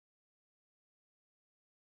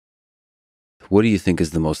what do you think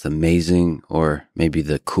is the most amazing or maybe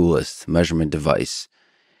the coolest measurement device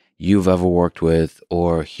you've ever worked with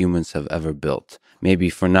or humans have ever built? Maybe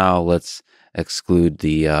for now, let's exclude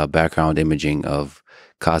the background imaging of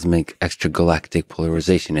cosmic extragalactic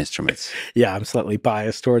polarization instruments. Yeah, I'm slightly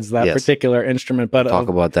biased towards that particular instrument, but talk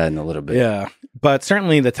about that in a little bit. Yeah, but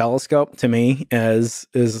certainly the telescope to me is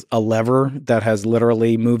a lever that has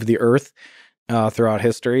literally moved the Earth throughout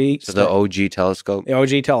history. So the OG telescope? The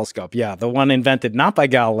OG telescope, yeah. The one invented not by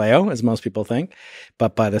Galileo, as most people think,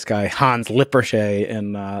 but by this guy, Hans Lippershey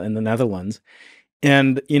in the Netherlands.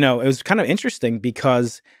 And, you know, it was kind of interesting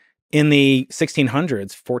because in the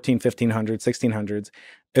 1600s, 1500s, 1600s,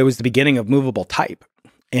 it was the beginning of movable type.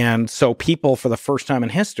 And so people, for the first time in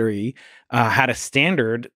history, had a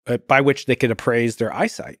standard by which they could appraise their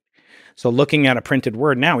eyesight. So looking at a printed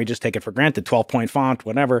word now, we just take it for granted, 12-point font,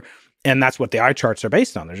 whatever. And that's what the eye charts are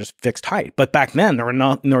based on. They're just fixed height. But back then, there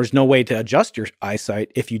was no way to adjust your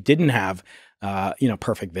eyesight if you didn't have,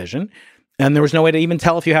 perfect vision. And there was no way to even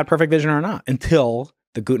tell if you had perfect vision or not until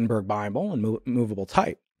the Gutenberg Bible and movable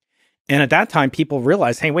type. And at that time, people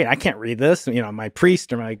realized, hey, wait, I can't read this. You know, my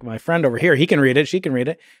priest or my friend over here, he can read it, she can read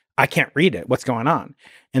it. I can't read it. What's going on?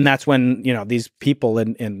 And that's when, you know, these people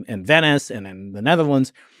in Venice and in the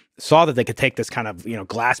Netherlands saw that they could take this kind of, you know,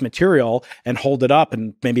 glass material and hold it up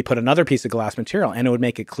and maybe put another piece of glass material and it would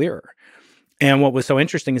make it clearer. And what was so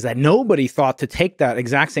interesting is that nobody thought to take that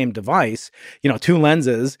exact same device, you know, two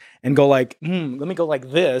lenses and go like, let me go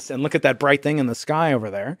like this and look at that bright thing in the sky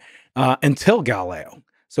over there until Galileo.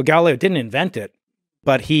 So Galileo didn't invent it,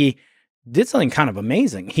 but he did something kind of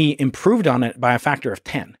amazing. He improved on it by a factor of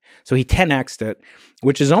 10. So he 10x'd it,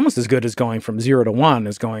 which is almost as good as going from 0 to 1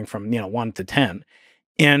 as going from, 1 to 10.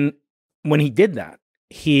 And when he did that,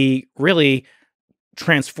 he really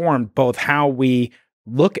transformed both how we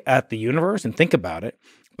look at the universe and think about it,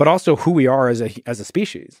 but also who we are as a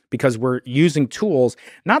species, because we're using tools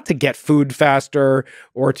not to get food faster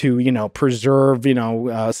or to, preserve,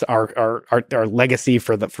 our legacy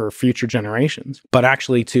for future generations, but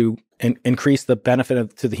actually to increase the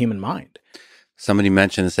benefit to the human mind. Somebody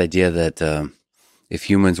mentioned this idea that if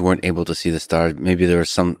humans weren't able to see the stars, maybe there was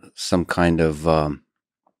some kind of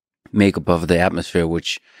makeup of the atmosphere,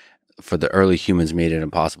 which for the early humans made it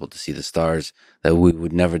impossible to see the stars, that we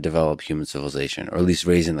would never develop human civilization, or at least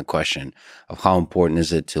raising the question of how important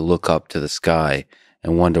is it to look up to the sky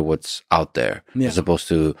and wonder what's out there, as opposed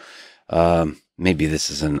to, maybe this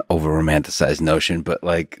is an over-romanticized notion, but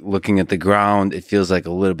like looking at the ground, it feels like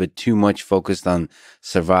a little bit too much focused on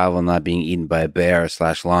survival, not being eaten by a bear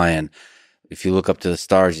 / lion. If you look up to the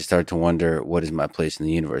stars, you start to wonder, what is my place in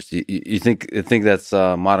the universe? You think that's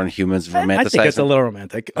modern humans romanticizing? I think it's a little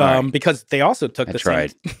romantic, because they also took same.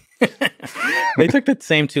 They took the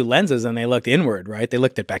same two lenses and they looked inward, right? They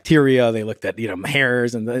looked at bacteria, they looked at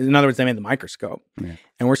hairs, and in other words, they made the microscope,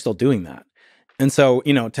 and we're still doing that. And so,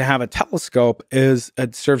 to have a telescope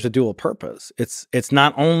it serves a dual purpose. It's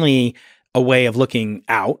not only a way of looking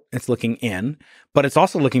out, it's looking in, but it's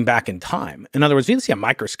also looking back in time. In other words, you see a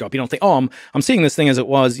microscope, you don't think, oh, I'm seeing this thing as it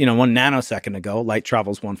was, 1 nanosecond ago. Light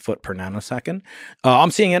travels 1 foot per nanosecond.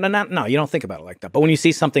 I'm seeing it, no, you don't think about it like that. But when you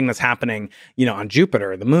see something that's happening, on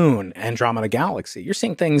Jupiter, the moon, Andromeda Galaxy, you're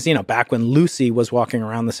seeing things, back when Lucy was walking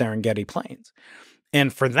around the Serengeti Plains.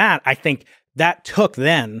 And for that, I think that took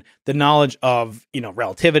then the knowledge of,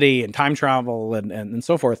 relativity and time travel and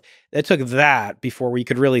so forth. It took that before we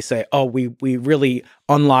could really say, oh, we really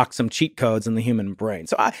unlocked some cheat codes in the human brain.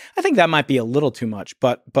 So I think that might be a little too much,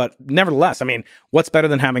 but nevertheless, I mean, what's better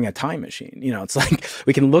than having a time machine? It's like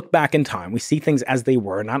we can look back in time. We see things as they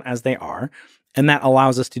were, not as they are. And that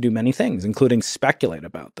allows us to do many things, including speculate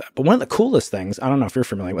about that. But one of the coolest things, I don't know if you're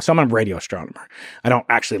familiar with, so I'm a radio astronomer. I don't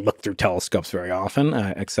actually look through telescopes very often,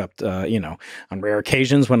 except, on rare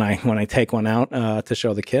occasions when I take one out to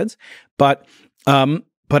show the kids. But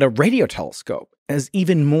a radio telescope is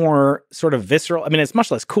even more sort of visceral. I mean, it's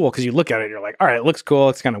much less cool because you look at it, you're like, all right, it looks cool.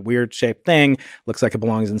 It's kind of weird shaped thing. Looks like it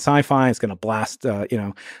belongs in sci-fi. It's going to blast,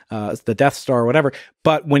 the Death Star or whatever.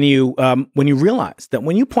 But when you realize that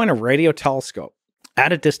when you point a radio telescope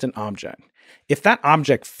at a distant object, if that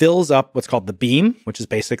object fills up what's called the beam, which is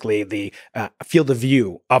basically the field of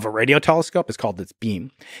view of a radio telescope, is called its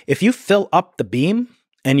beam. If you fill up the beam,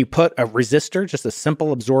 and you put a resistor, just a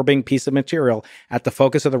simple absorbing piece of material, at the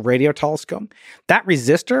focus of the radio telescope, that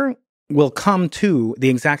resistor will come to the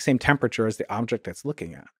exact same temperature as the object that's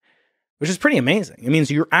looking at, which is pretty amazing. It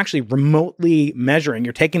means you're actually remotely measuring.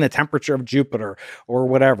 You're taking the temperature of Jupiter or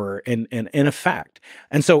whatever in effect.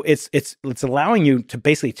 And so it's allowing you to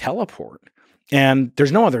basically teleport And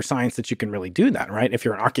there's no other science that you can really do that, right? If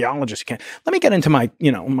you're an archaeologist, you can't. Let me get into my,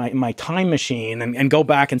 my time machine and go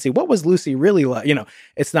back and see what was Lucy really like.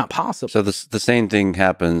 It's not possible. So the same thing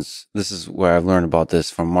happens. This is where I've learned about this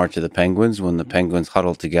from March of the Penguins. When the penguins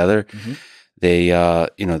huddle together, they,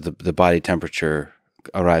 the body temperature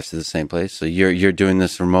arrives to the same place. So you're doing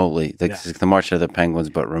this remotely. It's like the March of the Penguins,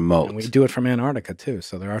 but remote. And we do it from Antarctica too.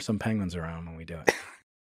 So there are some penguins around when we do it.